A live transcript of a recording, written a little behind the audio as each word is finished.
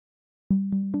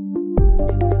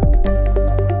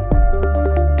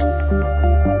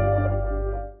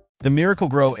The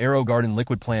Miracle-Gro AeroGarden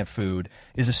liquid plant food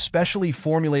is a specially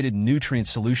formulated nutrient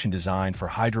solution designed for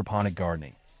hydroponic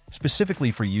gardening,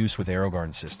 specifically for use with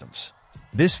AeroGarden systems.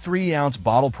 This 3-ounce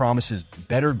bottle promises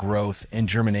better growth and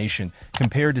germination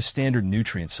compared to standard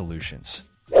nutrient solutions.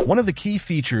 One of the key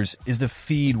features is the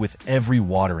feed with every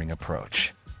watering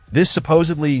approach. This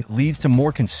supposedly leads to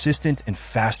more consistent and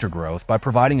faster growth by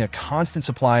providing a constant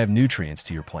supply of nutrients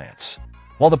to your plants.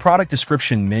 While the product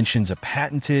description mentions a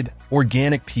patented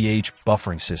organic pH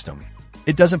buffering system,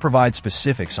 it doesn't provide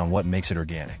specifics on what makes it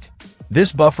organic.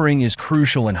 This buffering is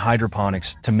crucial in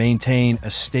hydroponics to maintain a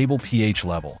stable pH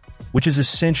level, which is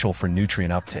essential for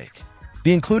nutrient uptake.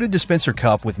 The included dispenser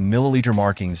cup with milliliter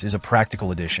markings is a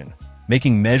practical addition,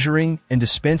 making measuring and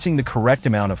dispensing the correct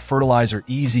amount of fertilizer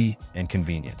easy and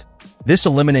convenient. This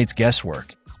eliminates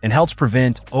guesswork and helps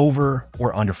prevent over-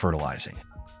 or under-fertilizing.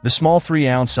 The small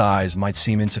 3-ounce size might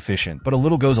seem insufficient, but a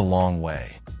little goes a long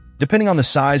way. Depending on the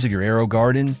size of your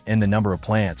AeroGarden and the number of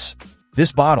plants,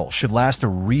 this bottle should last a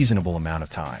reasonable amount of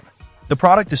time. The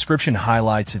product description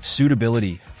highlights its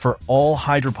suitability for all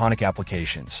hydroponic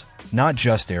applications, not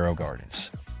just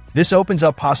AeroGardens. This opens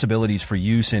up possibilities for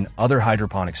use in other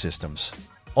hydroponic systems,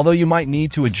 although you might need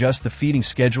to adjust the feeding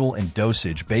schedule and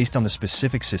dosage based on the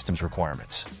specific system's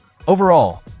requirements.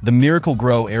 Overall, the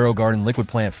Miracle-Gro AeroGarden liquid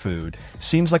plant food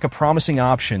seems like a promising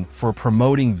option for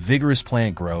promoting vigorous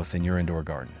plant growth in your indoor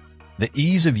garden. The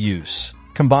ease of use,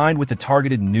 combined with the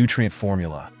targeted nutrient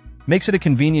formula, makes it a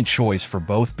convenient choice for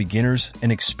both beginners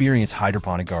and experienced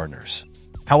hydroponic gardeners.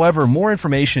 However, more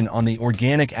information on the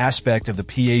organic aspect of the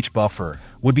pH buffer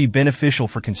would be beneficial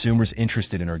for consumers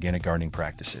interested in organic gardening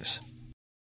practices.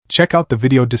 Check out the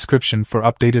video description for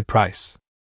updated price.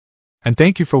 And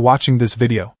thank you for watching this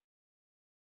video.